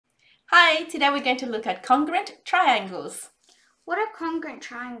Hi, today we're going to look at congruent triangles. What are congruent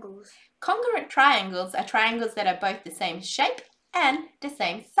triangles? Congruent triangles are triangles that are both the same shape and the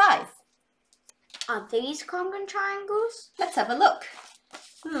same size. Are these congruent triangles? Let's have a look.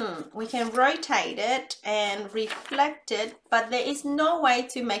 We can rotate it and reflect it, but there is no way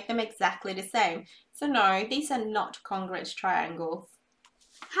to make them exactly the same. So no, these are not congruent triangles.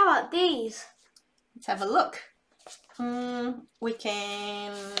 How about these? Let's have a look. We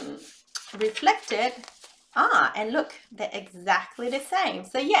can reflect it. And look, they're exactly the same.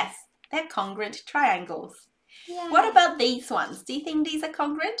 So yes, they're congruent triangles. Yay. What about these ones? Do you think these are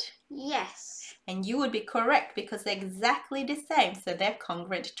congruent? Yes. And you would be correct because they're exactly the same. So they're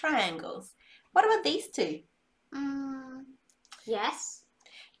congruent triangles. What about these two? Yes.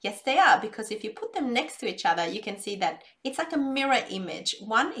 Yes, they are, because if you put them next to each other, you can see that it's like a mirror image.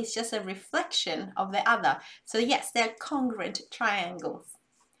 One is just a reflection of the other. So yes, they're congruent triangles.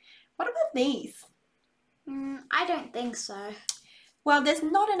 What about these? I don't think so. Well, there's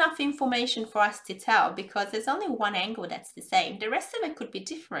not enough information for us to tell because there's only one angle that's the same. The rest of it could be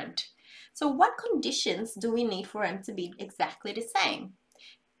different. So what conditions do we need for them to be exactly the same?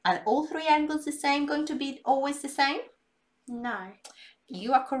 Are all three angles the same, going to be always the same? No.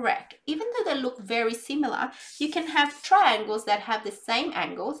 You are correct. Even though they look very similar, you can have triangles that have the same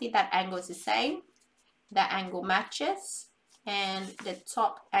angle. See, that angle is the same, that angle matches, and the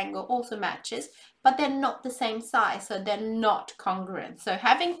top angle also matches, but they're not the same size, so they're not congruent. So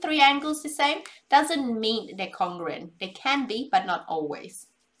having three angles the same doesn't mean they're congruent. They can be, but not always.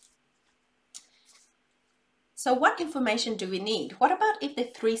 So what information do we need? What about if the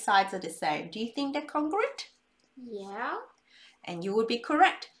three sides are the same? Do you think they're congruent? Yeah. And you would be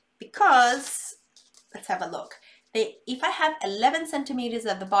correct because, let's have a look. If I have 11 centimeters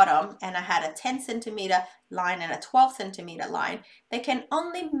at the bottom and I had a 10 centimeter line and a 12 centimeter line, they can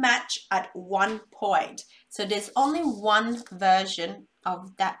only match at one point. So there's only one version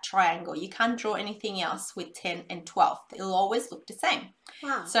of that triangle. You can't draw anything else with 10 and 12. It'll always look the same.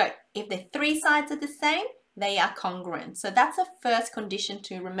 Wow. So if the three sides are the same, they are congruent. So that's the first condition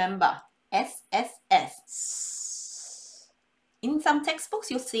to remember. SSS. In some textbooks,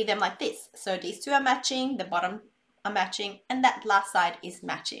 you'll see them like this. So these two are matching, the bottom are matching, and that last side is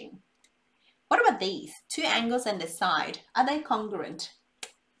matching. What about these? Two angles and the side. Are they congruent?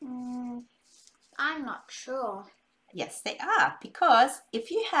 I'm not sure. Yes, they are. Because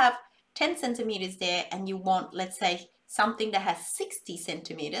if you have 10 centimeters there and you want, let's say, something that has 60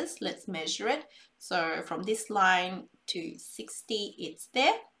 centimeters, let's measure it. So from this line to 60, it's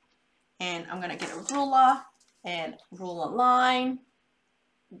there. And I'm going to get a ruler and rule a line.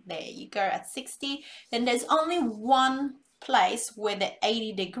 There you go, at 60. Then there's only one place where the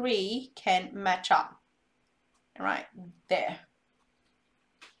 80 degree can match up. Right there.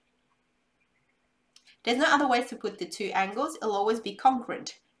 There's no other ways to put the two angles. It'll always be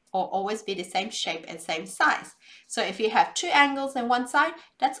congruent or always be the same shape and same size. So if you have two angles on one side,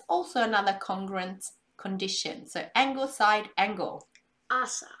 that's also another congruent condition. So angle, side, angle.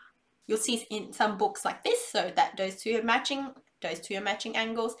 Asa. You'll see in some books like this, so that those two are matching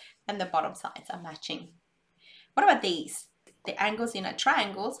angles and the bottom sides are matching. What about these? The angles in a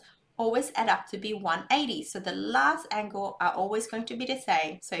triangles always add up to be 180. So the last angle are always going to be the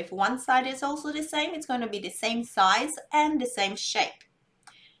same. So if one side is also the same, it's going to be the same size and the same shape.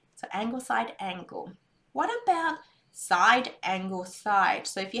 So angle, side, angle. What about side, angle, side?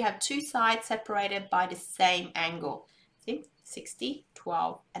 So if you have two sides separated by the same angle, see? 60,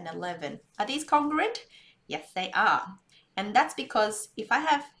 12, and 11. Are these congruent? Yes, they are. And that's because if I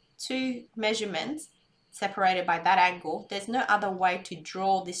have two measurements separated by that angle, there's no other way to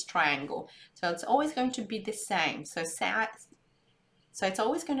draw this triangle. So it's always going to be the same. So it's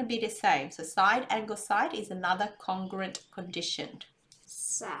always going to be the same. So side, angle, side is another congruent condition.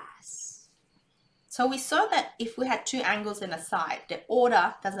 SAS. So we saw that if we had two angles and a side, the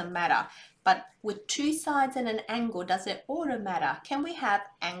order doesn't matter. But with two sides and an angle, does the order matter? Can we have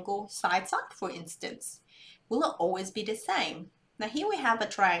angle, side, side, for instance? Will it always be the same? Now here we have a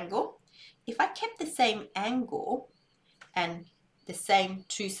triangle. If I kept the same angle and the same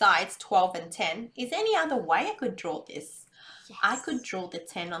two sides, 12 and 10, is there any other way I could draw this? Yes. I could draw the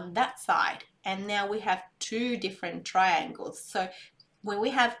 10 on that side. And now we have two different triangles. So when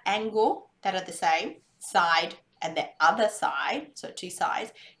we have angle that are the same, side, and the other side, so two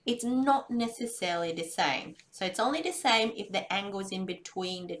sides, it's not necessarily the same. So it's only the same if the angle is in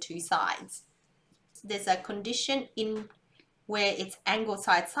between the two sides. There's a condition in where it's angle,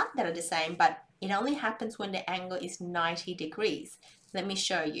 side, side that are the same, but it only happens when the angle is 90 degrees. Let me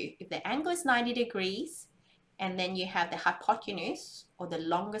show you. If the angle is 90 degrees and then you have the hypotenuse or the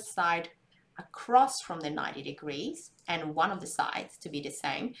longest side across from the 90 degrees and one of the sides to be the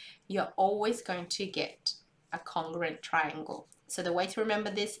same, you're always going to get a congruent triangle. So the way to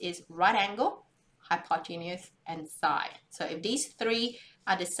remember this is right angle, hypotenuse, and side. So if these three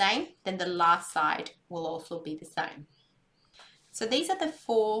are the same, then the last side will also be the same. So these are the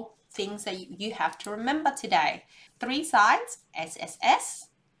 4 things that you have to remember today. 3 sides, SSS,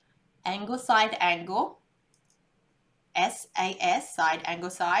 angle, side, angle, SAS, side, angle,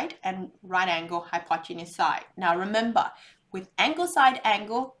 side, and right angle, hypotenuse, side. Now remember, with angle, side,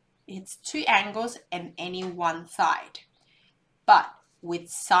 angle, it's 2 angles and any one side. But with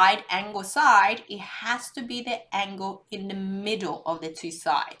side, angle, side, it has to be the angle in the middle of the 2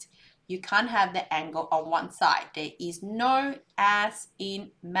 sides. You can't have the angle on one side. There is no as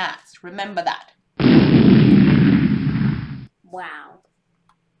in maths. Remember that. Wow.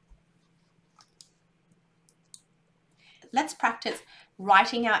 Let's practice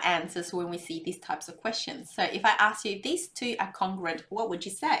writing our answers when we see these types of questions. So if I ask you if these 2 are congruent, what would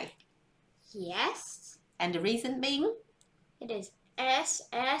you say? Yes. And the reason being? It is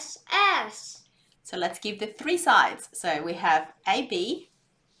SSS. So let's give the 3 sides. So we have AB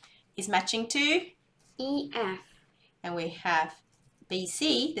is matching to EF. And we have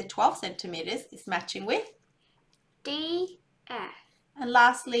BC, the 12 centimeters, is matching with DF. And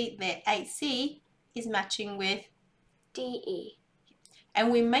lastly, the AC is matching with DE.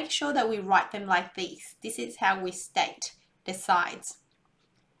 And we make sure that we write them like this. This is how we state the sides.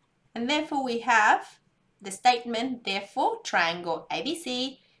 And therefore we have the statement, therefore triangle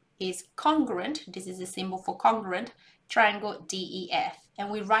ABC is congruent, this is a symbol for congruent, triangle DEF. And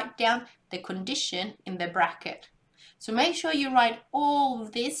we write down the condition in the bracket. So make sure you write all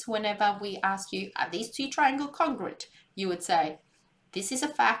of this whenever we ask you, are these 2 triangles congruent? You would say, this is a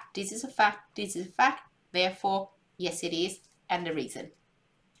fact, this is a fact, this is a fact, therefore, yes it is, and the reason.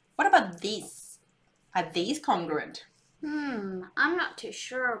 What about these? Are these congruent? I'm not too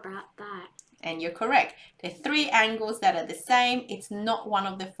sure about that. And you're correct. The 3 angles that are the same, it's not one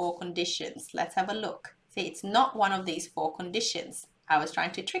of the 4 conditions. Let's have a look. See, it's not one of these 4 conditions. I was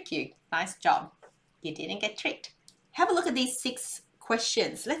trying to trick you. Nice job. You didn't get tricked. Have a look at these 6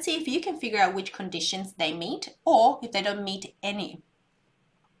 questions. Let's see if you can figure out which conditions they meet or if they don't meet any.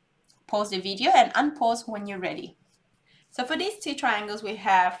 Pause the video and unpause when you're ready. So for these 2 triangles, we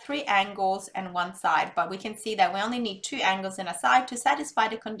have 3 angles and 1 side, but we can see that we only need 2 angles and a side to satisfy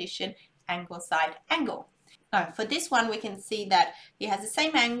the condition angle, side, angle. Now, for this one, we can see that it has the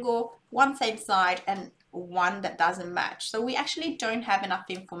same angle, 1 same side, and 1 that doesn't match. So we actually don't have enough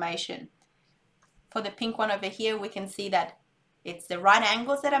information. For the pink one over here, we can see that it's the right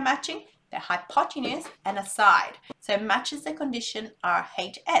angles that are matching, the hypotenuse, and a side. So it matches the condition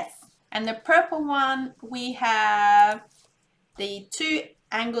RHS. And the purple one, we have the 2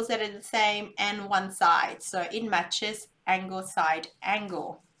 angles that are the same and 1 side. So it matches angle, side,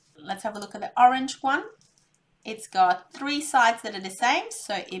 angle. Let's have a look at the orange one. It's got 3 sides that are the same,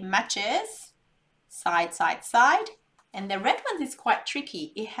 so it matches side, side, side. And the red one is quite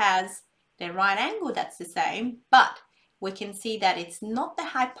tricky. It has the right angle that's the same, but we can see that it's not the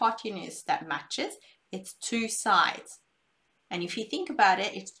hypotenuse that matches, it's 2 sides. And if you think about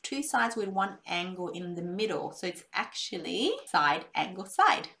it, it's 2 sides with 1 angle in the middle. So it's actually side, angle,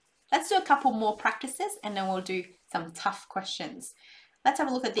 side. Let's do a couple more practices and then we'll do some tough questions. Let's have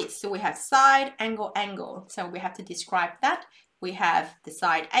a look at this. So we have side, angle, angle. So we have to describe that. We have the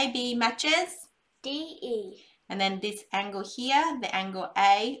side AB matches DE. And then this angle here, the angle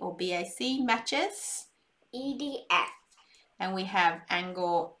A or BAC matches EDF. And we have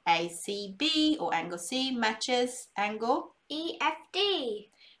angle ACB or angle C matches angle EFD.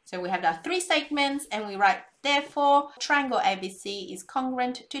 So we have our 3 statements and we write, therefore, triangle ABC is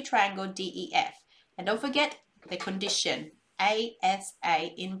congruent to triangle DEF. And don't forget the condition,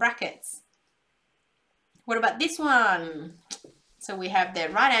 ASA in brackets. What about this one? So we have the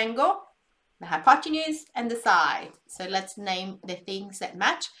right angle, the hypotenuse, and the side. So let's name the things that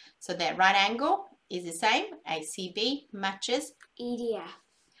match. So the right angle is the same, ACB matches EDF.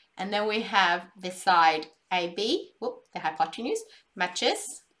 And then we have the side AB, the hypotenuse,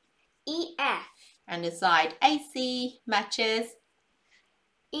 matches EF. And the side AC matches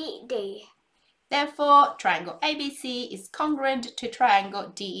ED. Therefore, triangle ABC is congruent to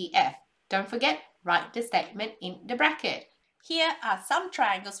triangle DEF. Don't forget, write the statement in the bracket. Here are some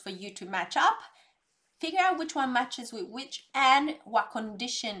triangles for you to match up. Figure out which one matches with which and what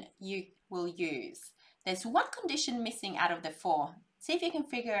condition you will use. There's 1 condition missing out of the 4. See if you can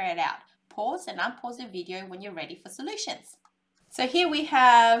figure it out. Pause and unpause the video when you're ready for solutions. So here we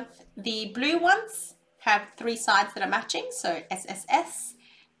have the blue ones have 3 sides that are matching, so SSS.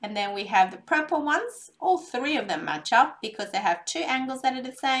 And then we have the purple ones, all 3 of them match up because they have 2 angles that are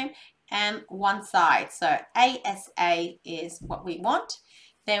the same and 1 side. So ASA is what we want.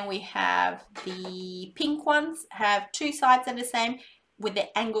 Then we have the pink ones, have 2 sides that are the same with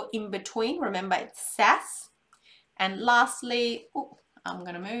the angle in between. Remember, it's SAS. And lastly, I'm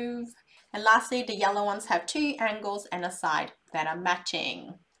going to move. And lastly, the yellow ones have 2 angles and a side that are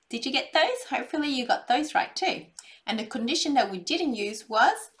matching. Did you get those? Hopefully you got those right too. And the condition that we didn't use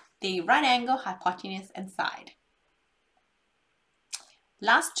was the right angle, hypotenuse, and side.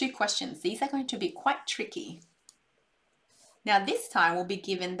 Last 2 questions. These are going to be quite tricky. Now this time we'll be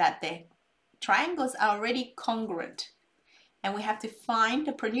given that the triangles are already congruent. And we have to find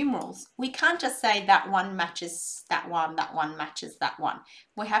the prenumerals. We can't just say that one matches that one matches that one.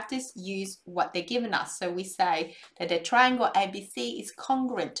 We have to use what they're given us. So we say that the triangle ABC is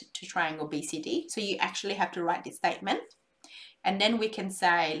congruent to triangle BCD. So you actually have to write this statement. And then we can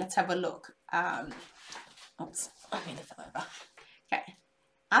say, let's have a look. Oops, let me lift it over. Okay.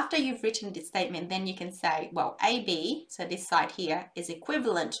 After you've written this statement, then you can say, well, AB, so this side here, is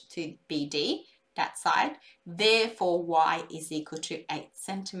equivalent to BD, that side, therefore y is equal to 8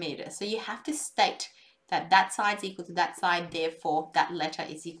 centimeters. So you have to state that that side is equal to that side, therefore that letter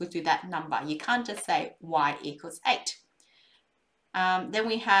is equal to that number. You can't just say y equals 8. Then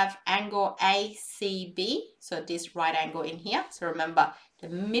we have angle ACB, so this right angle in here. So remember, the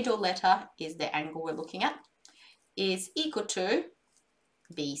middle letter is the angle we're looking at, is equal to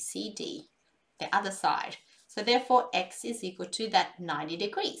BCD, the other side. So therefore x is equal to that 90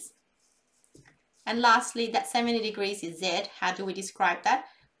 degrees. And lastly, that 70 degrees is Z. How do we describe that?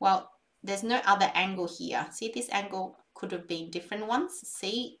 Well, there's no other angle here. See, this angle could have been different ones.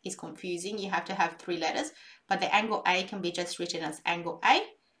 C is confusing. You have to have 3 letters. But the angle A can be just written as angle A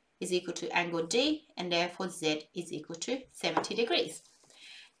is equal to angle D, and therefore Z is equal to 70 degrees.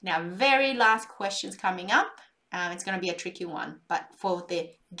 Now, very last questions coming up. It's going to be a tricky one. But for the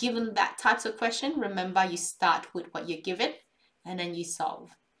given that types of question, remember you start with what you're given and then you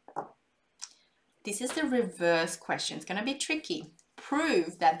solve. This is the reverse question. It's going to be tricky.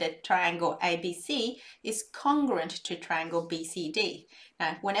 Prove that the triangle ABC is congruent to triangle BCD.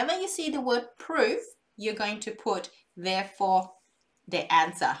 Now, whenever you see the word prove, you're going to put therefore the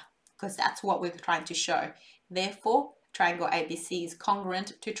answer, because that's what we're trying to show. Therefore, triangle ABC is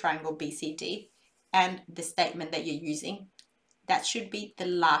congruent to triangle BCD, and the statement that you're using, that should be the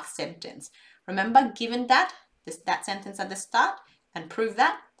last sentence. Remember, given that, that sentence at the start, and prove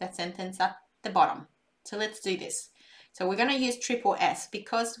that sentence at the bottom. So let's do this. So we're going to use triple S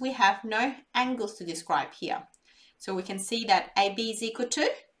because we have no angles to describe here. So we can see that AB is equal to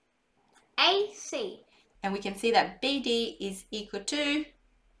AC. And we can see that BD is equal to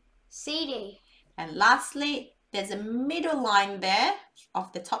CD. And lastly, there's a middle line there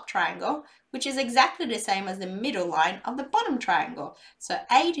of the top triangle, which is exactly the same as the middle line of the bottom triangle. So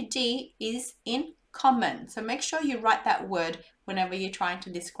A to D is in common. So make sure you write that word whenever you're trying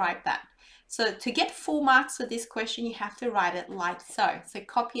to describe that. So to get full marks for this question, you have to write it like so. So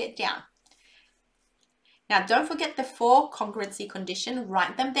copy it down. Now don't forget the 4 congruency conditions.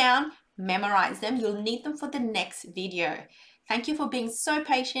 Write them down, memorize them. You'll need them for the next video. Thank you for being so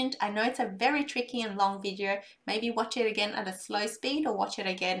patient. I know it's a very tricky and long video. Maybe watch it again at a slow speed or watch it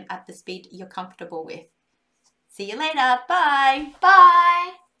again at the speed you're comfortable with. See you later. Bye.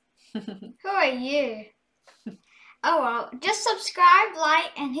 Bye. Who are you? Oh well, just subscribe,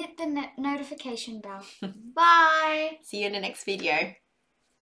 like, and hit the notification bell. Bye. See you in the next video.